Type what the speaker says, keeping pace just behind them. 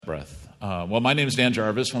Breath. Well, my name is Dan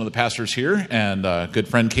Jarvis, one of the pastors here, and good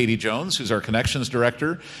friend Katie Jones, who's our Connections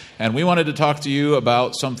Director. And we wanted to talk to you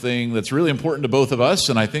about something that's really important to both of us,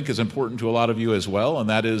 and I think is important to a lot of you as well, and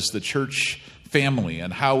that is the church family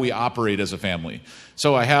and how we operate as a family.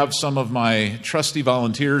 So I have some of my trusty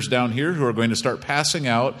volunteers down here who are going to start passing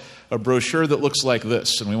out a brochure that looks like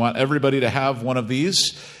this, and we want everybody to have one of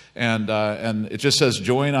these. And it just says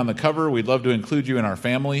join on the cover. We'd love to include you in our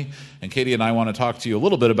family. And Katie and I want to talk to you a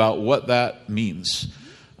little bit about what that means.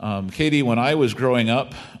 Katie, when I was growing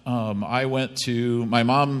up, I went to, my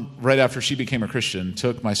mom, right after she became a Christian,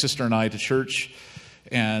 took my sister and I to church.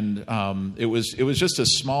 And it was just a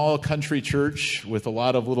small country church with a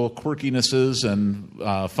lot of little quirkinesses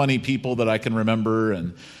and funny people that I can remember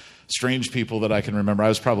and strange people that I can remember. I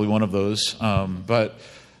was probably one of those. But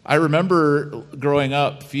I remember growing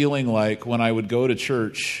up feeling like when I would go to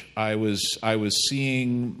church, I was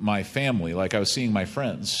seeing my family, like I was seeing my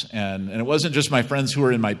friends. And it wasn't just my friends who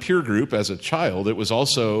were in my peer group as a child. It was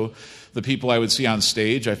also the people I would see on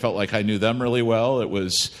stage. I felt like I knew them really well. It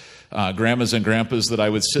was grandmas and grandpas that I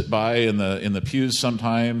would sit by in the pews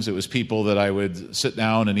sometimes. It was people that I would sit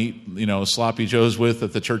down and eat, sloppy joes with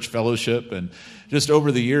at the church fellowship. And just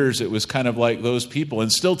over the years, it was kind of like those people.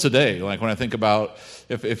 And still today, like when I think about,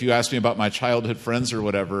 if you ask me about my childhood friends or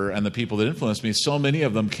whatever, and the people that influenced me, so many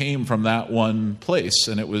of them came from that one place.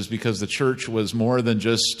 And it was because the church was more than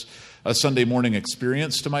just a Sunday morning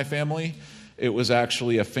experience to my family. It was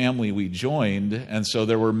actually a family we joined, and so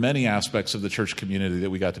there were many aspects of the church community that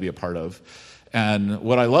we got to be a part of. And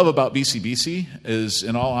what I love about BCBC is,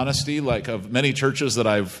 in all honesty, like of many churches that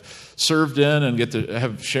I've served in and get to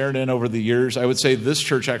have shared in over the years, I would say this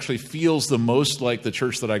church actually feels the most like the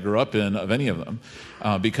church that I grew up in of any of them,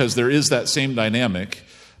 because there is that same dynamic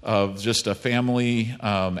of just a family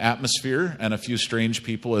atmosphere and a few strange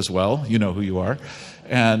people as well. You know who you are.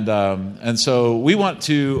 And so we want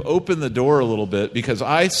to open the door a little bit, because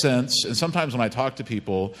I sense, and sometimes when I talk to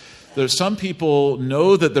people, there's some people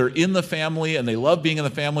know that they're in the family and they love being in the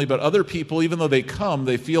family, but other people, even though they come,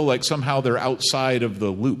 they feel like somehow they're outside of the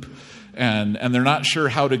loop. And they're not sure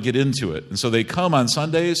how to get into it. And so they come on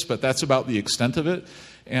Sundays, but that's about the extent of it.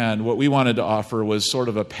 And what we wanted to offer was sort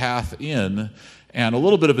of a path in and a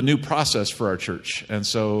little bit of a new process for our church. And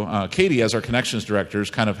so Katie, as our Connections Director, is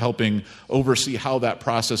kind of helping oversee how that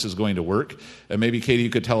process is going to work. And maybe, Katie, you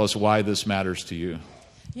could tell us why this matters to you.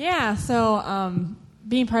 Yeah, so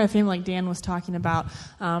being part of a family like Dan was talking about,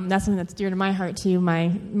 that's something that's dear to my heart too.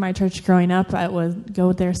 My church growing up, I would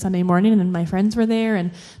go there Sunday morning, and my friends were there,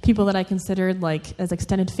 and people that I considered like as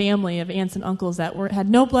extended family of aunts and uncles that had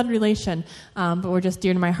no blood relation, but were just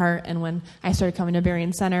dear to my heart. And when I started coming to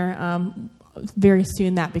Berrien Center, very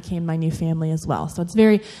soon that became my new family as well. So it's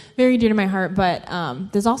very, very dear to my heart. But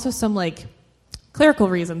there's also some clerical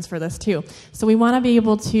reasons for this too. So we want to be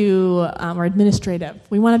able to, or administrative,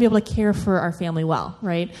 we want to be able to care for our family well,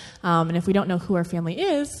 right? And if we don't know who our family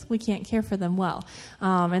is, we can't care for them well.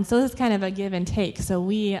 And so this is kind of a give and take. So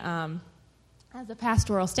we, as a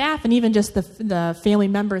pastoral staff, and even just the family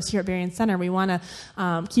members here at Berrien Center, we want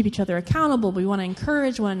to keep each other accountable. We want to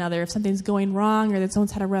encourage one another. If something's going wrong or that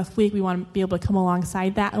someone's had a rough week, we want to be able to come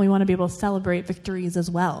alongside that, and we want to be able to celebrate victories as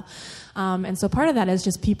well. And so part of that is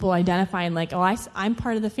just people identifying I'm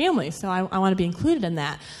part of the family, so I want to be included in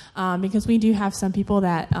that. Because we do have some people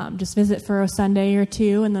that just visit for a Sunday or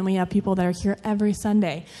two, and then we have people that are here every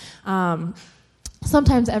Sunday.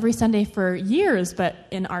 Sometimes every Sunday for years, but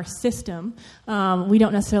in our system, we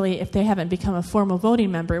don't necessarily, if they haven't become a formal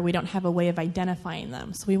voting member, we don't have a way of identifying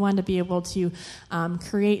them. So we wanted to be able to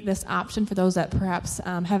create this option for those that perhaps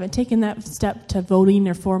haven't taken that step to voting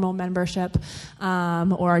or formal membership,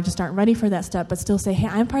 or just aren't ready for that step, but still say, hey,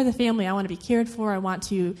 I'm part of the family, I want to be cared for, I want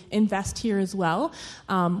to invest here as well.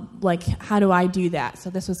 How do I do that?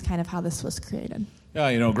 So this was kind of how this was created.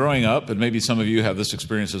 Yeah, growing up, and maybe some of you have this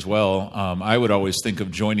experience as well, I would always think of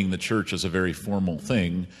joining the church as a very formal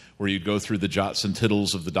thing, where you'd go through the jots and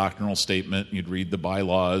tittles of the doctrinal statement, you'd read the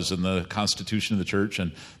bylaws and the constitution of the church,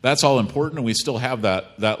 and that's all important, and we still have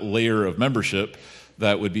that layer of membership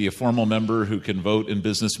that would be a formal member who can vote in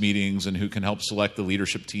business meetings and who can help select the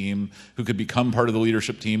leadership team, who could become part of the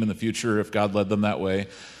leadership team in the future if God led them that way.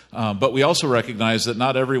 But we also recognize that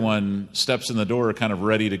not everyone steps in the door kind of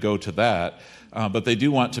ready to go to that, but they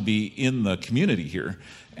do want to be in the community here.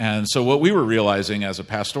 And so what we were realizing as a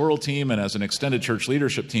pastoral team and as an extended church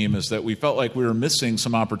leadership team is that we felt like we were missing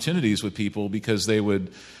some opportunities with people, because they would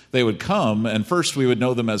come, and first we would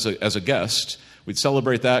know them as a guest. We'd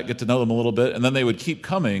celebrate that, get to know them a little bit, and then they would keep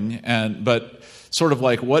coming. But sort of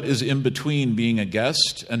like what is in between being a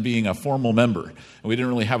guest and being a formal member. And we didn't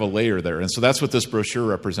really have a layer there. And so that's what this brochure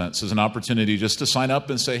represents, is an opportunity just to sign up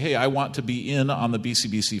and say, hey, I want to be in on the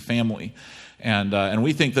BCBC family. And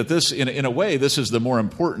we think that this, in a way, this is the more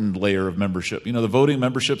important layer of membership. The voting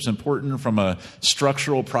membership's important from a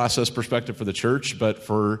structural process perspective for the church, but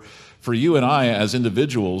for you and I as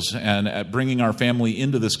individuals and at bringing our family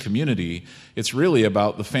into this community, it's really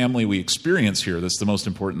about the family we experience here that's the most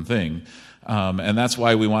important thing. And that's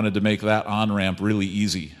why we wanted to make that on-ramp really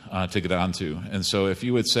easy to get onto. And so if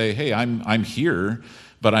you would say, hey, I'm here,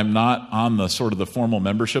 but I'm not on the sort of the formal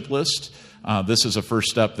membership list, this is a first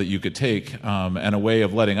step that you could take and a way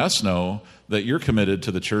of letting us know that you're committed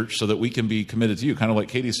to the church so that we can be committed to you. Kind of like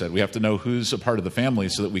Katie said, we have to know who's a part of the family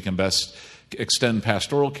so that we can best extend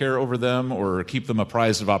pastoral care over them or keep them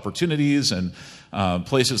apprised of opportunities and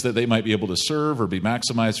places that they might be able to serve or be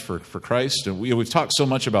maximized for Christ. And we've talked so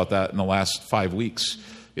much about that in the last 5 weeks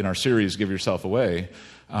in our series, Give Yourself Away,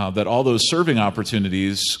 that all those serving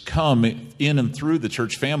opportunities come in and through the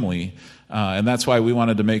church family. And that's why we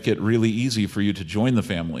wanted to make it really easy for you to join the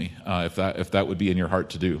family, if that would be in your heart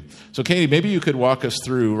to do. So, Katie, maybe you could walk us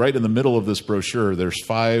through, right in the middle of this brochure, there's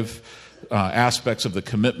 5 aspects of the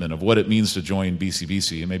commitment of what it means to join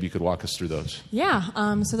BCBC, and maybe you could walk us through those.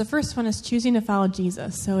 Yeah, so the first one is choosing to follow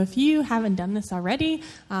Jesus. So if you haven't done this already,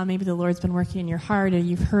 maybe the Lord's been working in your heart, or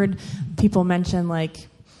you've heard people mention, like,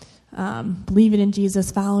 believing in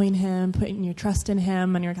Jesus, following him, putting your trust in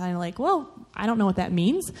him, and you're kind of like, well, I don't know what that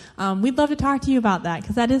means. We'd love to talk to you about that,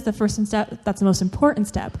 because that is the first step. That's the most important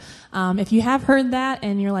step. If you have heard that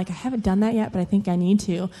and you're like, I haven't done that yet, but I think I need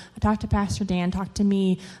to, talk to Pastor Dan, talk to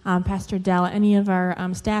me, Pastor Dell, any of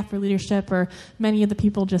our staff or leadership, or many of the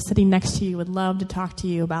people just sitting next to you would love to talk to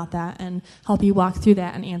you about that and help you walk through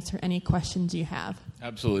that and answer any questions you have.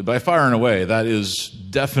 Absolutely. By far and away, that is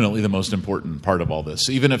definitely the most important part of all this.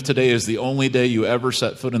 Even if today is the only day you ever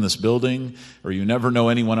set foot in this building, or you never know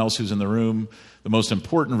anyone else who's in the room, the most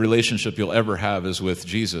important relationship you'll ever have is with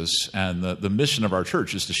Jesus. And the mission of our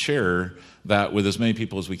church is to share that with as many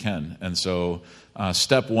people as we can. And so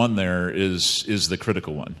step 1 there is the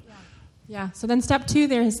critical one. Yeah, so then step 2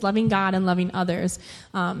 there is loving God and loving others.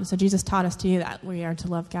 So Jesus taught us to do that. We are to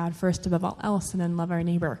love God first above all else and then love our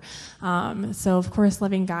neighbor. So, of course,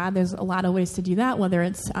 loving God, there's a lot of ways to do that, whether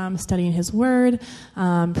it's studying his word,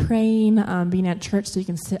 praying, being at church so you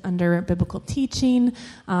can sit under biblical teaching.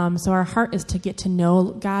 So our heart is to get to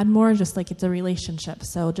know God more, just like it's a relationship.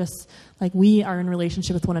 So just like we are in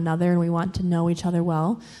relationship with one another and we want to know each other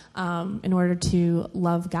well. In order to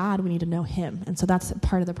love God, we need to know him. And so that's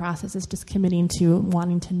part of the process, is just committing to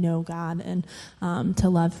wanting to know God and to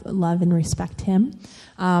love and respect him.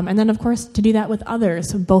 And then, of course, to do that with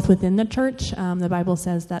others, both within the church. The Bible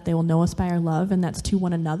says that they will know us by our love, and that's to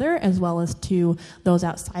one another as well as to those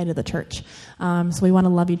outside of the church. So we want to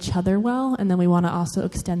love each other well, and then we want to also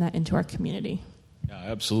extend that into our community. Yeah,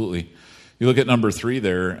 absolutely. You look at number 3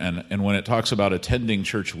 there, and when it talks about attending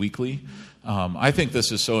church weekly, I think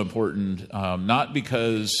this is so important, not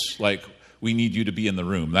because, like, we need you to be in the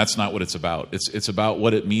room. That's not what it's about. It's about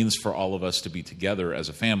what it means for all of us to be together as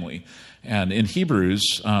a family. And in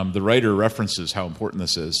Hebrews, the writer references how important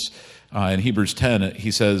this is. In Hebrews 10, he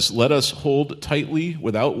says, "Let us hold tightly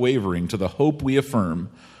without wavering to the hope we affirm,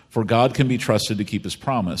 for God can be trusted to keep his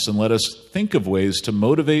promise. And let us think of ways to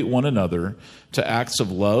motivate one another to acts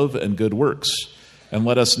of love and good works. And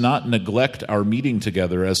let us not neglect our meeting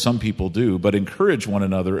together as some people do, but encourage one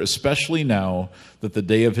another, especially now that the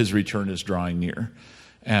day of his return is drawing near."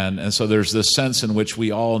 And so there's this sense in which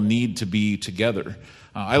we all need to be together.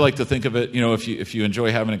 I like to think of it, if you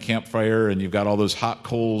enjoy having a campfire and you've got all those hot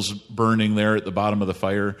coals burning there at the bottom of the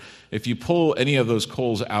fire, if you pull any of those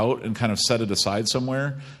coals out and kind of set it aside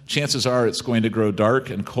somewhere, chances are it's going to grow dark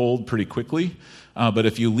and cold pretty quickly. But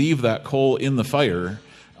if you leave that coal in the fire,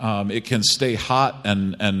 it can stay hot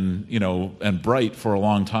and bright for a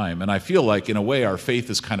long time. And I feel like, in a way, our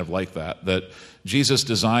faith is kind of like that Jesus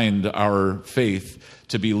designed our faith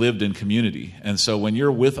to be lived in community. And so when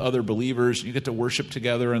you're with other believers, you get to worship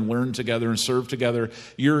together and learn together and serve together,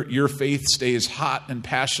 your faith stays hot and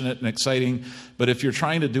passionate and exciting. But if you're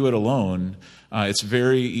trying to do it alone, it's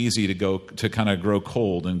very easy to kind of grow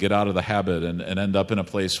cold and get out of the habit and end up in a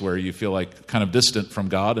place where you feel like kind of distant from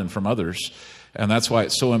God and from others. And that's why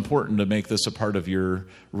it's so important to make this a part of your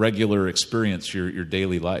regular experience, your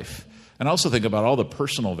daily life. And also think about all the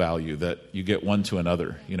personal value that you get one to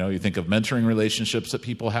another. You think of mentoring relationships that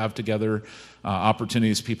people have together,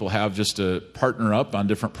 opportunities people have just to partner up on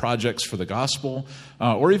different projects for the gospel,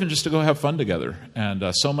 or even just to go have fun together. And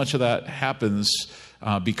so much of that happens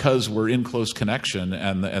because we're in close connection,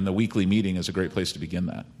 and the weekly meeting is a great place to begin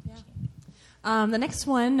that. Yeah. The next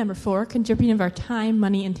one, number 4, contributing of our time,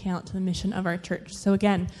 money, and talent to the mission of our church. So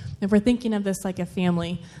again, if we're thinking of this like a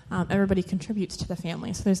family, everybody contributes to the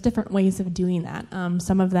family. So there's different ways of doing that.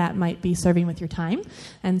 Some of that might be serving with your time.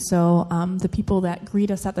 And so the people that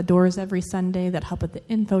greet us at the doors every Sunday, that help at the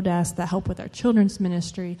info desk, that help with our children's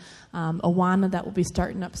ministry, Awana that will be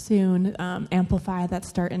starting up soon, Amplify that's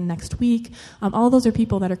starting next week. All those are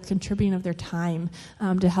people that are contributing of their time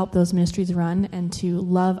to help those ministries run and to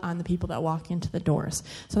love on the people that walk into the doors.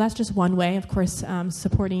 So that's just one way. Of course,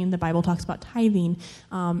 supporting, the Bible talks about tithing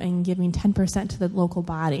and giving 10% to the local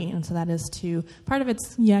body. And so that is part of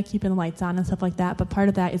it's, keeping the lights on and stuff like that, but part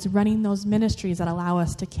of that is running those ministries that allow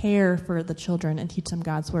us to care for the children and teach them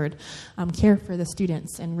God's word, care for the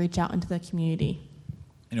students and reach out into the community.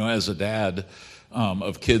 As a dad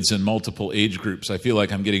of kids in multiple age groups, I feel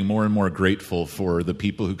like I'm getting more and more grateful for the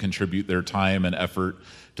people who contribute their time and effort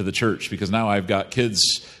to the church, because now I've got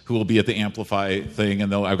kids who will be at the Amplify thing,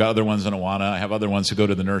 and I've got other ones in Awana. I have other ones who go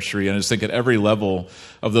to the nursery, and I just think at every level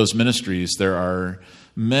of those ministries, there are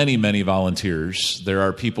many, many volunteers. There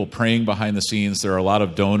are people praying behind the scenes. There are a lot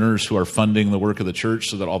of donors who are funding the work of the church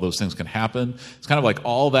so that all those things can happen. It's kind of like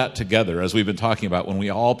all that together, as we've been talking about. When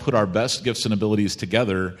we all put our best gifts and abilities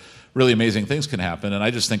together, really amazing things can happen. And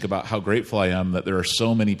I just think about how grateful I am that there are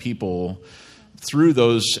so many people through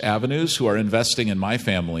those avenues who are investing in my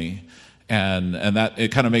family, and that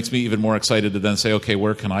it kind of makes me even more excited to then say, okay,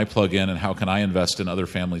 where can I plug in and how can I invest in other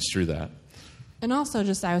families through that? And also,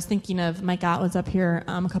 I was thinking of Mike Ott was up here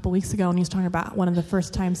a couple weeks ago, and he was talking about one of the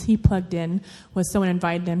first times he plugged in was someone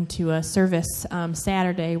invited him to a service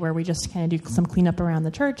Saturday where we just kind of do some cleanup around the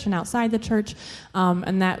church and outside the church,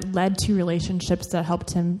 and that led to relationships that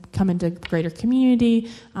helped him come into greater community,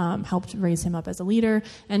 helped raise him up as a leader,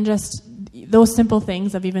 and just those simple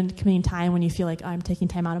things of even committing time when you feel like I'm taking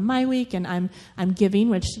time out of my week and I'm giving,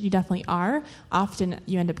 which you definitely are. Often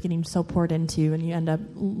you end up getting so poured into, and you end up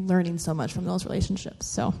learning so much from those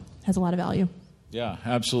relationships. So it has a lot of value. Yeah,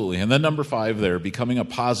 absolutely. And then number 5 there, becoming a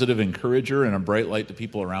positive encourager and a bright light to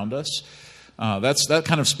people around us. That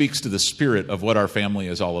kind of speaks to the spirit of what our family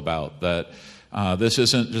is all about, that this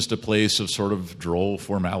isn't just a place of sort of droll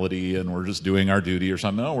formality and we're just doing our duty or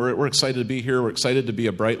something. No, we're excited to be here. We're excited to be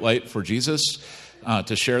a bright light for Jesus,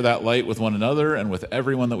 to share that light with one another and with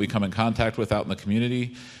everyone that we come in contact with out in the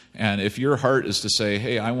community. And if your heart is to say,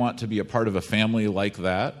 hey, I want to be a part of a family like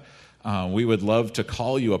that, we would love to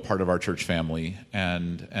call you a part of our church family.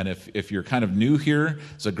 And if you're kind of new here,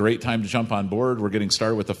 it's a great time to jump on board. We're getting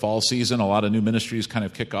started with the fall season. A lot of new ministries kind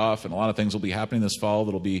of kick off, and a lot of things will be happening this fall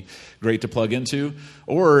that'll be great to plug into.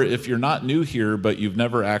 Or if you're not new here, but you've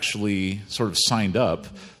never actually sort of signed up,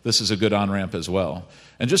 this is a good on-ramp as well.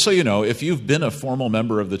 And just so you know, if you've been a formal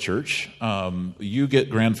member of the church, you get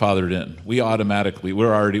grandfathered in. We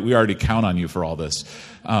already count on you for all this.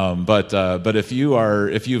 But if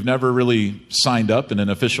you've never really signed up in an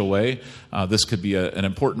official way, this could be an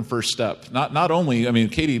important first step. Not only,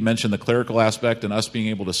 Katie mentioned the clerical aspect and us being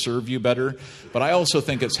able to serve you better, but I also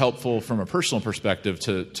think it's helpful from a personal perspective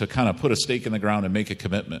to kind of put a stake in the ground and make a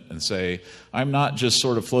commitment and say, I'm not just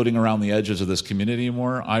sort of floating around the edges of this community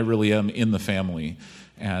anymore. I really am in the family.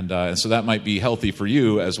 And so that might be healthy for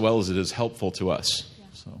you as well as it is helpful to us.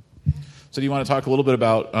 So do you want to talk a little bit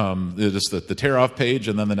about just the tear-off page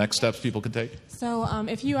and then the next steps people can take? So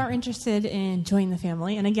if you are interested in joining the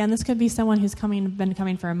family, and again, this could be someone who's been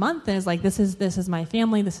coming for a month and is like, this is my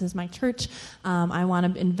family, this is my church, I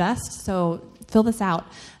want to invest, so fill this out.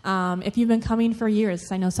 If you've been coming for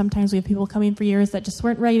years, I know sometimes we have people coming for years that just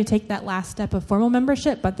weren't ready to take that last step of formal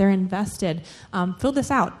membership, but they're invested. Fill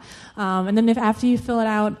this out. And then after you fill it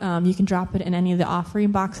out, you can drop it in any of the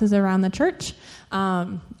offering boxes around the church.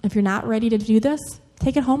 If you're not ready to do this,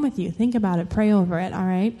 take it home with you. Think about it. Pray over it, all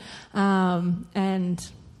right?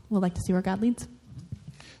 And we'd like to see where God leads.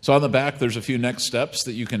 So on the back, there's a few next steps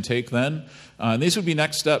that you can take then. And these would be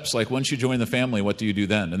next steps, like once you join the family, what do you do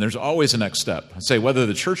then? And there's always a next step. I'd say whether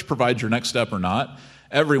the church provides your next step or not,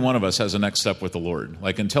 every one of us has a next step with the Lord.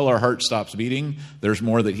 Like until our heart stops beating, there's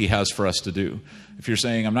more that He has for us to do. If you're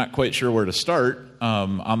saying, I'm not quite sure where to start,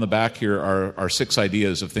 on the back here are 6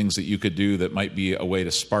 ideas of things that you could do that might be a way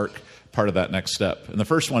to spark part of that next step. And the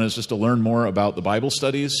first one is just to learn more about the Bible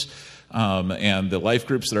studies and the life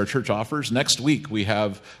groups that our church offers. Next week, we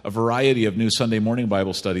have a variety of new Sunday morning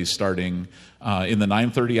Bible studies starting in the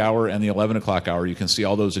 9:30 hour and the 11 o'clock hour. You can see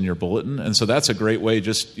all those in your bulletin. And so that's a great way.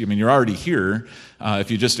 You're already here.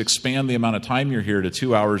 If you just expand the amount of time you're here to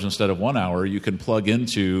 2 hours instead of 1 hour, you can plug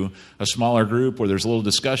into a smaller group where there's a little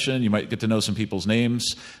discussion. You might get to know some people's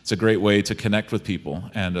names. It's a great way to connect with people.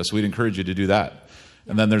 And so we'd encourage you to do that.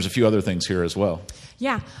 And then there's a few other things here as well.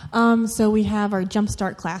 Yeah. So we have our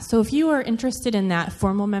Jumpstart class. So if you are interested in that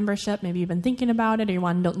formal membership, maybe you've been thinking about it or you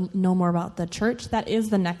want to know more about the church, that is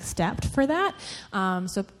the next step for that.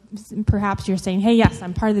 So perhaps you're saying, hey, yes,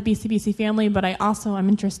 I'm part of the BCBC family, but I also am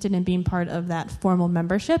interested in being part of that formal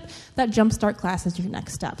membership. That Jumpstart class is your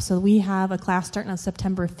next step. So we have a class starting on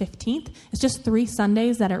September 15th. It's just 3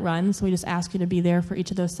 Sundays that it runs. So we just ask you to be there for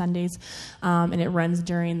each of those Sundays, and it runs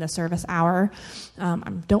during the service hour. I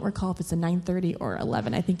don't recall if it's a 9:30 or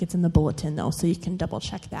 11. I think it's in the bulletin, though, so you can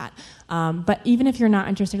double-check that. But even if you're not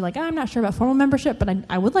interested, you're like, I'm not sure about formal membership, but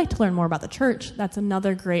I would like to learn more about the church, that's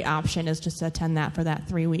another great option, is just to attend that for that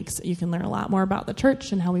 3 weeks. You can learn a lot more about the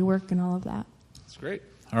church and how we work and all of that. That's great.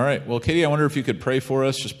 All right. Well, Katie, I wonder if you could pray for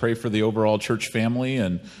us, just pray for the overall church family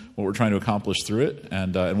and what we're trying to accomplish through it.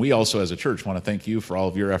 And we also, as a church, want to thank you for all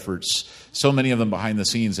of your efforts, so many of them behind the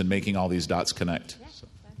scenes, in making all these dots connect. So.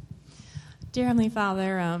 Dear Heavenly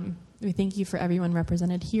Father, we thank you for everyone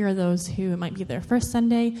represented here, those who it might be their first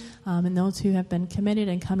Sunday, and those who have been committed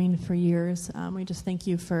and coming for years. We just thank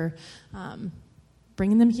you for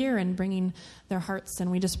bringing them here and bringing their hearts. And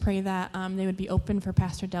we just pray that they would be open for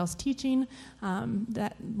Pastor Dell's teaching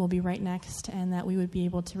that will be right next, and that we would be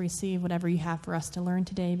able to receive whatever you have for us to learn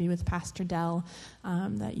today, be with Pastor Dell,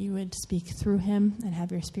 that you would speak through him and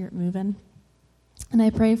have your Spirit move in. And I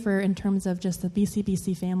pray for, in terms of just the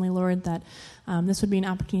BCBC family, Lord, that this would be an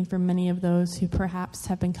opportunity for many of those who perhaps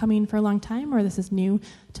have been coming for a long time, or this is new,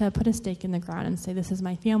 to put a stake in the ground and say, this is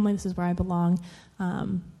my family, this is where I belong.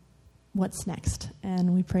 What's next?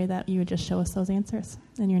 And we pray that you would just show us those answers.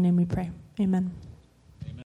 In your name we pray. Amen.